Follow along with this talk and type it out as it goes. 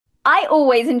I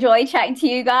always enjoy chatting to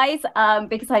you guys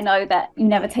because I know that you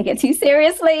never take it too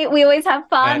seriously. We always have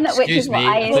fun, which is Excuse what me,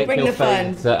 I I We'll think bring you'll the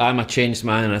find fun. that I'm a changed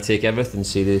man and I take everything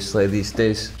seriously these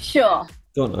days. sure,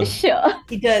 Don't I? sure.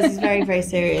 He does. He's very, very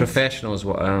serious. Professional is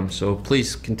what I am, so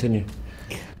please continue.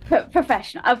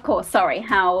 Professional, of course. Sorry,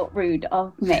 how rude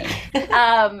of me.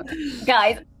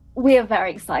 Guys, we are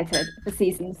very excited for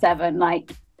season 7.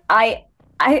 Like, I,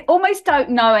 I almost don't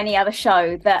know any other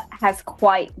show that has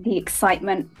quite the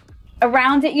excitement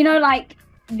around it. You know, like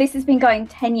this has been going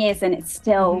 10 years and it's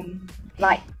still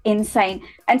like insane.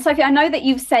 And Sophie, I know that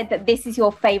you've said that this is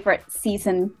your favorite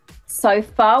season so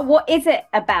far. What is it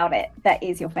about it that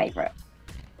is your favorite?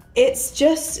 It's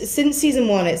just, since season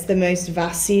 1, it's the most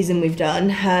vast season we've done.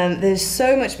 There's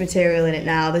so much material in it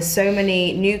now. There's so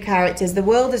many new characters. The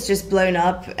world has just blown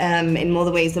up in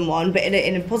more ways than one, but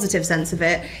in a positive sense of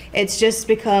it. It's just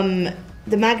become,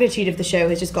 the magnitude of the show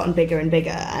has just gotten bigger and bigger.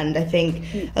 And I think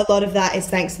a lot of that is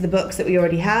thanks to the books that we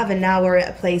already have. And now we're at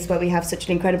a place where we have such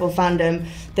an incredible fandom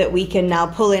that we can now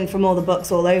pull in from all the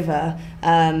books all over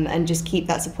and just keep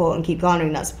that support and keep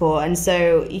garnering that support. And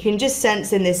so you can just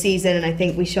sense in this season, and I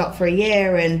think we shot for a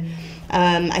year, and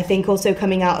I think also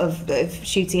coming out of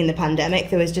shooting in the pandemic,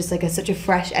 there was just like such a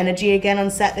fresh energy again on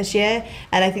set this year,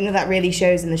 and I think that really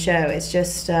shows in the show. It's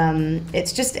just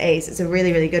ace. It's a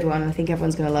really, really good one. I think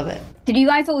everyone's going to love it. Did you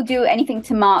guys all do anything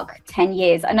to mark 10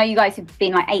 years? I know you guys have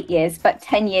been like 8 years, but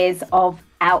 10 years of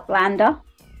Outlander.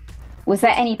 Was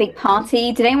there any big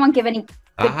party? Did anyone give any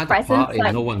I good had a presents? party,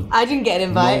 Like, no one. I didn't get an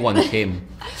invite. No one came.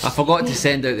 I forgot to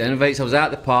send out the invites. I was at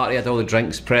the party, I had all the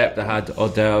drinks prepped, I had hors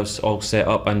d'oeuvres all set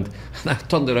up, and I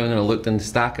turned around and I looked, and the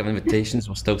stack of invitations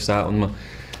were still sat on my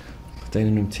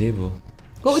dining room table.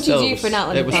 What would you So do for an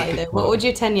Outlander it was a party good though? What would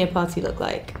your 10-year party look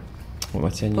like? What my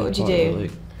 10-year What would you party do? look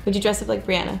like? Would you dress up like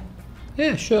Brianna?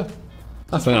 Yeah, sure.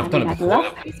 I think I've done it I'd before.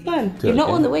 love It's fun. Do You've it not again.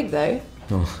 worn the wig though.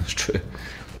 No, that's true.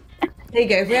 There you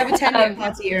go. If we have a 10-year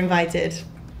party, you're invited.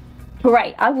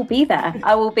 Great, I will be there.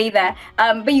 I will be there.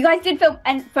 But you guys did film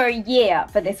and for a year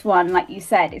for this one, like you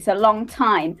said. It's a long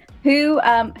time. Who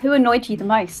annoyed you the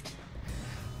most?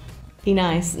 Be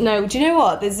nice. No, do you know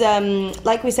what? There's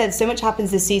like we said, so much happens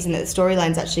this season that the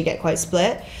storylines actually get quite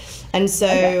split. And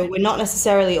so we're not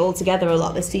necessarily all together a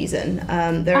lot this season.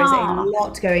 There is a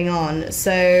lot going on.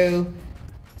 So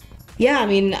yeah, I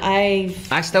mean, I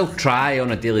still try on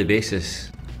a daily basis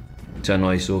to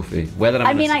annoy Sophie. Whether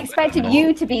I mean, I expected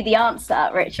you to be the answer,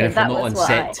 And Richard. if we're That not on was what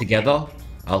set together,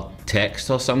 I'll text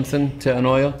her something to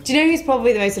annoy her. do you know who's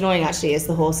probably the most annoying actually is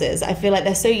the horses. I feel like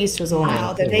they're so used to us all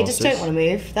now that they just don't want to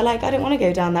move. They're like, I don't want to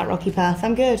go down that rocky path.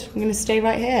 I'm good. I'm going to stay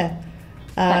right here.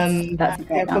 That's a great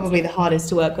They're probably the hardest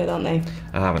to work with, aren't they?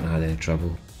 I haven't had any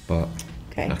trouble, but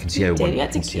Okay. I can see how one, You I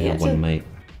had to- can see you how had one to- might.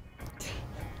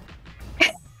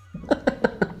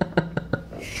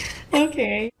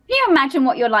 Okay. Can you imagine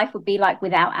what your life would be like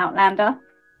without Outlander?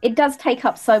 It does take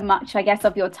up so much, I guess,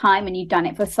 of your time, and you've done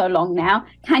it for so long now.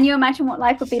 Can you imagine what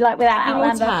life would be like without I'd be more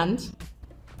Outlander? tanned.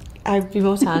 I'd be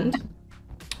more tanned.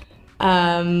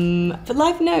 But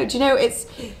life, no. Do you know,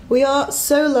 we are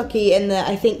so lucky in that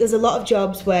I think there's a lot of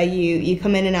jobs where you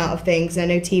come in and out of things.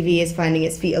 And I know TV is finding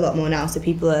its feet a lot more now, so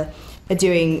people are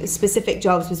doing specific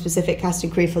jobs with specific cast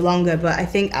and crew for longer. But I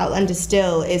think Outlander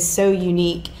still is so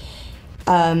unique.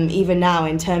 Even now,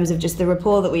 in terms of just the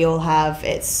rapport that we all have,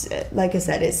 it's like I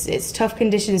said, it's tough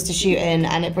conditions to shoot in,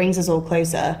 and it brings us all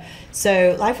closer.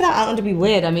 So life without Outlander would be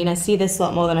weird. I mean, I see this a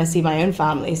lot more than I see my own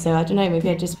family. So I don't know, maybe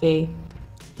I'd just be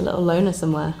a little loner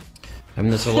somewhere. I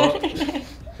mean, there's a lot.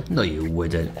 No, you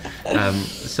wouldn't.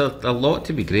 So a lot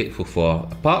to be grateful for.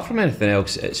 Apart from anything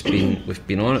else, we've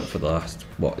been on it for the last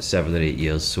 7 or 8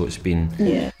 years. So it's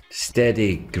been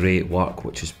steady, great work,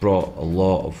 which has brought a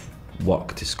lot of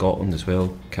work to Scotland as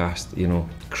well. Cast,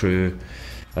 crew.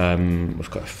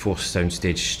 We've got a 4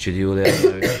 soundstage studio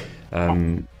there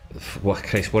now.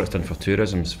 What it's done for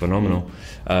tourism is phenomenal.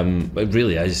 It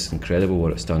really is incredible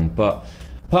what it's done. But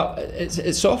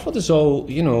it's offered us all,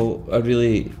 a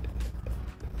really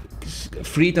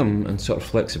freedom and sort of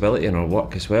flexibility in our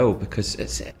work as well, because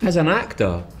it's, as an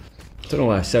actor, I don't know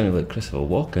why I sounded like Christopher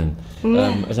Walken.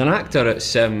 As an actor,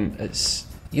 it's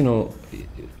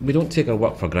we don't take our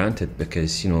work for granted,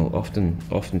 because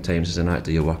oftentimes as an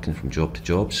actor you're working from job to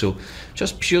job. So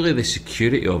just purely the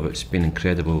security of it's been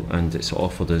incredible, and it's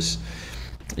offered us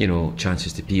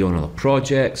chances to be on other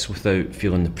projects without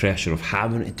feeling the pressure of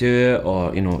having to do it,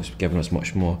 or it's given us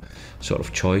much more sort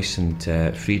of choice and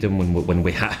freedom when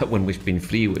we've been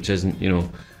free, which isn't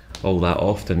all that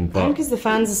often. But because the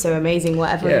fans are so amazing,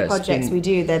 whatever the projects we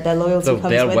do, their loyalty comes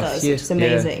with us, which is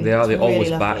amazing. Yeah, they really always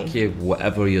lovely. back you,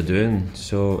 whatever you're doing.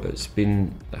 So it's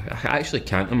been, I actually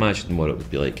can't imagine what it would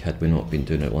be like had we not been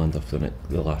doing Outlander for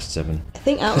the last 7. I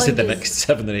think Outlander the next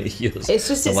 7 or 8 years. It's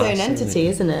just its own entity,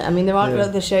 isn't it? I mean, there aren't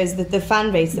other shows. The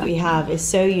fan base that we have is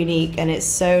so unique and it's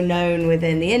so known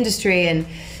within the industry, and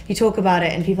you talk about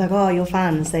it and people are like, oh, your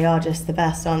fans, they are just the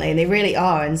best, aren't they? And they really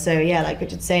are. And so yeah, like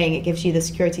Richard's saying, it gives you the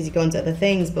security to go into other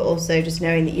things, but also just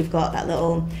knowing that you've got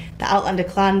the Outlander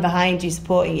clan behind you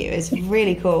supporting you is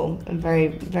really cool. I'm very,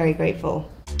 very grateful.